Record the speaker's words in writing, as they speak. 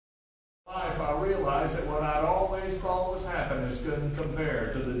I realized that what I'd always thought was happiness couldn't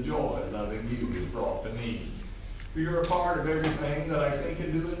compare to the joy loving you has brought to me. For you're a part of everything that I think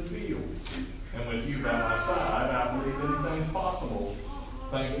and do and feel. And with you by my side, I believe anything's possible.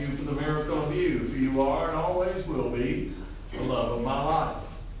 Thank you for the miracle of you, for you are and always will be the love of my life.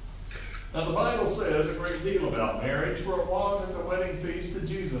 Now the Bible says a great deal about marriage, for it was at the wedding feast that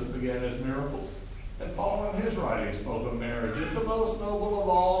Jesus began his miracles. And Paul in his writings spoke of marriage as the most noble of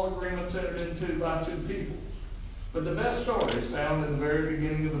all agreements entered into by two people. But the best story is found in the very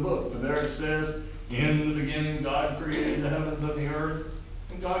beginning of the book. For there it says, in the beginning God created the heavens and the earth,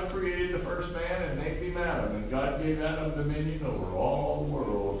 and God created the first man and named him Adam, and God gave Adam dominion over all the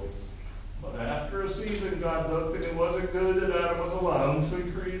world. But after a season God looked, and it wasn't good that Adam was alone, so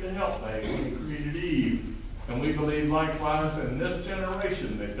he created a helpmate when he created Eve. And we believe likewise in this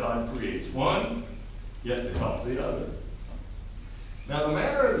generation that God creates one, yet to help the other. Now the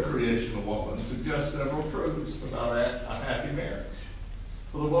manner of the creation of woman suggests several truths about a happy marriage.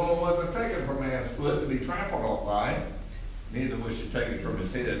 For the woman wasn't taken from man's foot to be trampled on by, neither was she taken from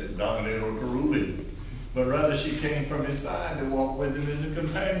his head to dominate or to rule him, but rather she came from his side to walk with him as a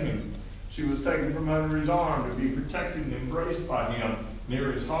companion. She was taken from under his arm to be protected and embraced by him,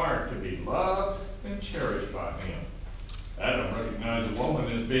 near his heart to be loved and cherished by him. Adam recognized a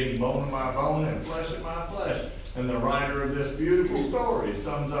woman as being bone of my bone and flesh of my flesh. And the writer of this beautiful story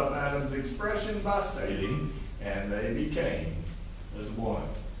sums up Adam's expression by stating, and they became as one.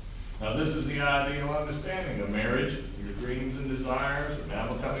 Now this is the ideal understanding of marriage. Your dreams and desires are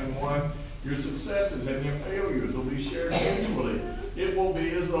now becoming one. Your successes and your failures will be shared mutually. It will be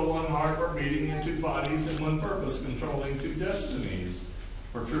as though one heart were beating in two bodies and one purpose controlling two destinies.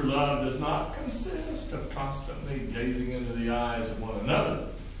 For true love does not consist of constantly gazing into the eyes of one another,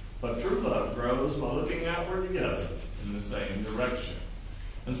 but true love grows by looking outward together in the same direction.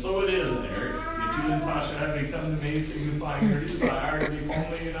 And so it is, Eric, that you and Tasha have become to me, signifying your desire to be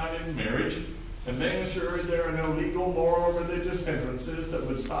formally united in marriage, and being assured there are no legal, moral, or religious hindrances that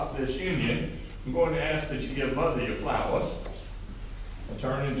would stop this union. I'm going to ask that you give Mother your flowers and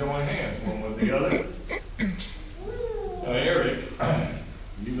turn and join hands one with the other. Now, Eric,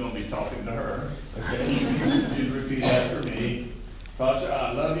 you're going to be talking to her, okay? You repeat after me. Tasha,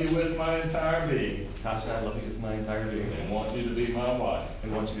 I love you with my entire being. Tasha, I love you with my entire being. And want you to be my wife.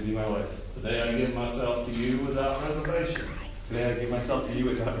 And want you to be my wife. Today I give myself to you without reservation. Today I give myself to you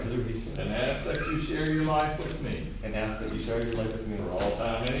without reservation. And ask that you share your life with me. And ask that you share your life with me. For all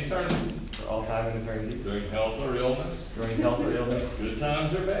time and eternity. For all time and eternity. During health or illness. During health or illness. Good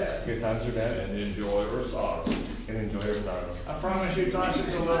times or bad. Good times or bad. And in joy or sorrow. And in joy or sorrow. I promise you, Tasha,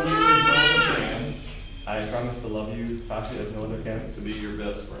 to love you as no other can. I promise to love you, Tasha, as no other can. To be your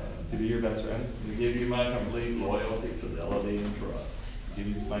best friend. To be your best friend. To give you my complete loyalty, fidelity, and trust. To give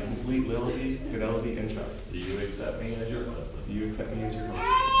you my complete loyalty, fidelity, and trust. Do you accept me as your husband? Do you accept me as your husband?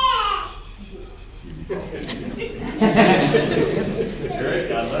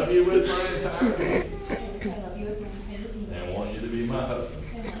 Eric, I love you with my entire being. I love you with my entire being. And want you to be my husband.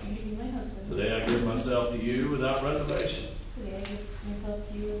 I want you to be my husband. Today I give myself to you without reservation. Today I give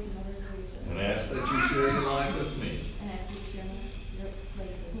myself to you with no reservation. And ask that you share your life with me. And ask that you share your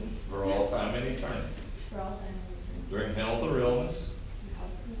life with me. For all time and eternity. For all time and eternity. During health or illness.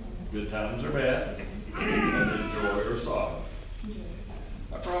 Good times or bad. And in joy or sorrow.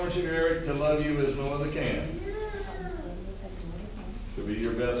 I promise you, Eric, to love you as no other can. To be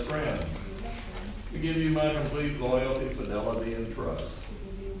your best friend. To give you my complete loyalty, fidelity, and trust.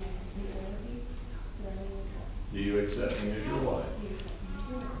 Do you accept me as your wife?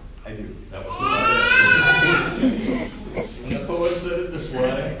 I do. That was what I asked. And the poet said it this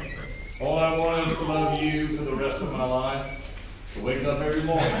way. All I want is to love you for the rest of my life. To wake up every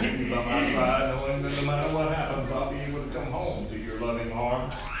morning with you by my side, knowing that no matter what happens, I'll be able to come home to your loving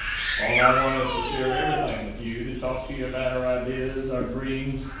arms. All I want is to share everything with you, to talk to you about our ideas, our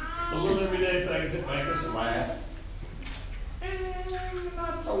dreams, the little everyday things that make us laugh, and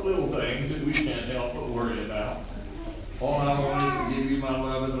not so little things that we can't help but worry about. All I want is to give you my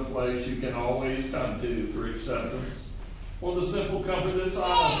love as a place you can always come to for acceptance, or the simple comfort that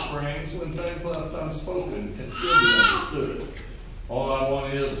silence brings when things left unspoken can still be understood. All I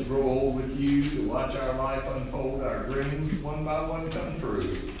want is to grow old with you, to watch our life unfold, our dreams one by one come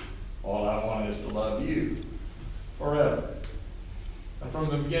true. All I want is to love you forever. And from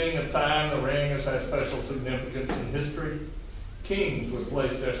the beginning of time, the ring has had special significance in history. Kings would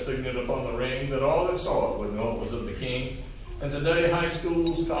place their signet upon the ring that all that saw it would know it was of the king. And today, high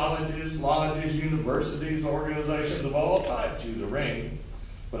schools, colleges, lodges, universities, organizations of all types use the ring.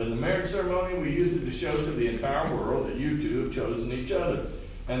 But in the marriage ceremony, we use it to show to the entire world that you two have chosen each other.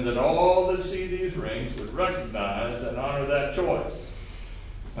 and that all that see these rings would recognize and honor that choice.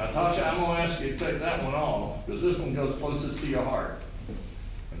 Now, Tasha, I'm going to ask you to take that one off, because this one goes closest to your heart.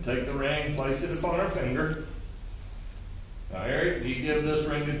 And take the ring, place it upon her finger. Now, Eric, do you give this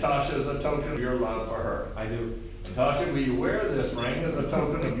ring to Tasha as a token of your love for her? I do. And Tasha, will you wear this ring as a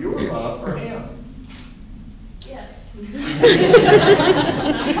token of your love for him? Yes.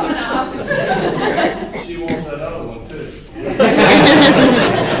 She wants that other one, too.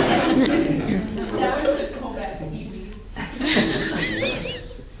 That one should go back to Pee-wee.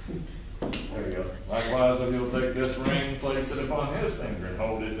 There you go. Likewise, if you'll take this ring, place it upon his finger and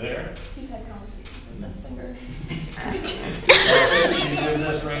hold it there. He's had conversations with this finger. You give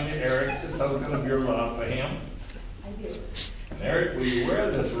this ring to Eric as a token of your love for him. I do. And Eric, will you wear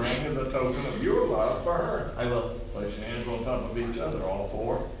this ring as a token of your love for her? I will. Place your hands on top of each other, all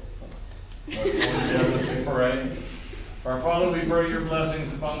four. Let's go together as we pray. Our Father, we pray your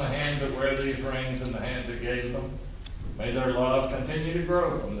blessings upon the hands that wear these rings and the hands that gave them. May their love continue to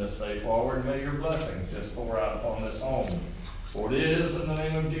grow from this day forward. May your blessings just pour out upon this home. For it is in the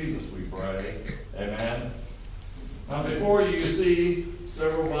name of Jesus we pray. Amen. Now before you see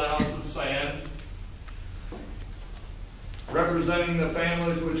several mounds of sand representing the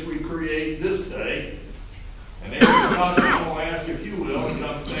families which we create this day. And Eric and Tasha, I'm going to ask if you will, and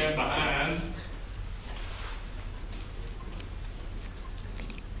come stand behind.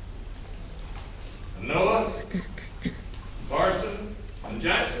 Noah, Carson, and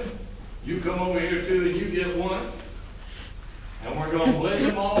Jackson, you come over here too, and you get one. And we're going to blend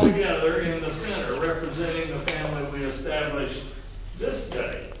them all together in the center, representing the family we established this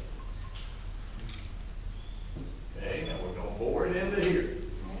day. Okay, now we're going to pour it into here.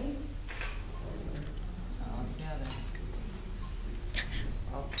 All together.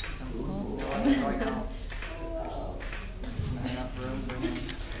 Oh, some cool. Not enough room for one.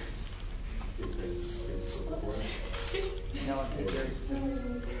 You know what, take yours too.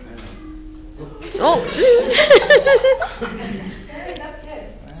 Hey, that's good.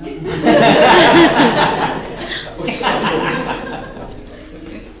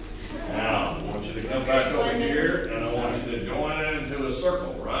 Now, I want you to come back over here, and I want you to join it into a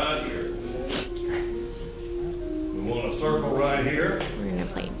circle right here. We want a circle right here. We're gonna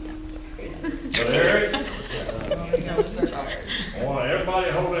play. But Eric, We got a circle. I want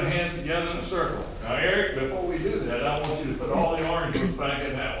everybody holding hands together in a circle. Now, Eric, before we do that, I want you to put all the orange ones back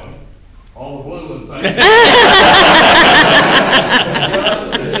in that one. All the blue ones back in that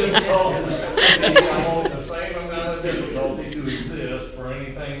one. I want the same amount of difficulty to exist for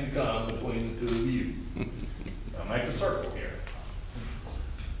anything to come between the two of you. Now, make a circle here.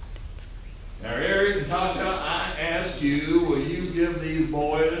 Now, Eric and Tasha, I ask you, will you give these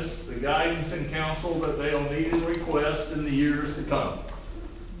boys the guidance and counsel that they'll need and request in the years to come?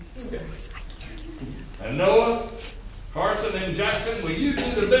 And Noah, Carson, and Jackson, will you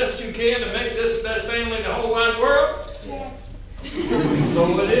do the best you can to make this the best family in the whole wide world? Yes.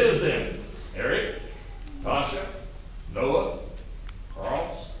 So it is then. Eric, Tasha, Noah,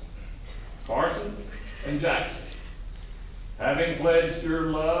 Carl, Carson, and Jackson. Having pledged your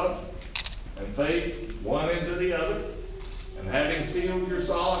love and faith one into the other, and having sealed your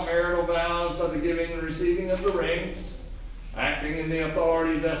solemn marital vows by the giving and receiving of the rings, acting in the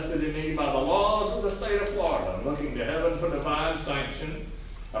authority vested in me by the laws of the state of Florida, and looking to heaven for divine sanction,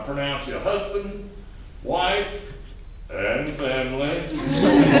 I pronounce you husband, wife, and family.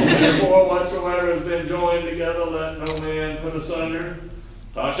 Therefore, whatsoever has been joined together, let no man put asunder.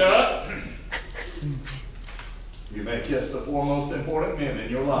 Tasha, you may kiss the four most important men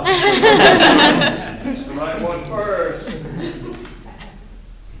in your life. It's the right one first.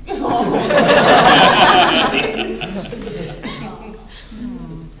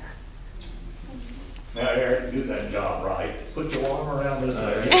 Now, Eric, do that job right. Put your arm around this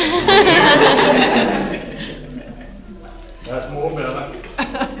lady. That's more better.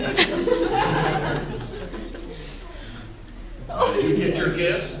 Did you get your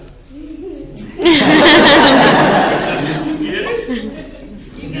kiss?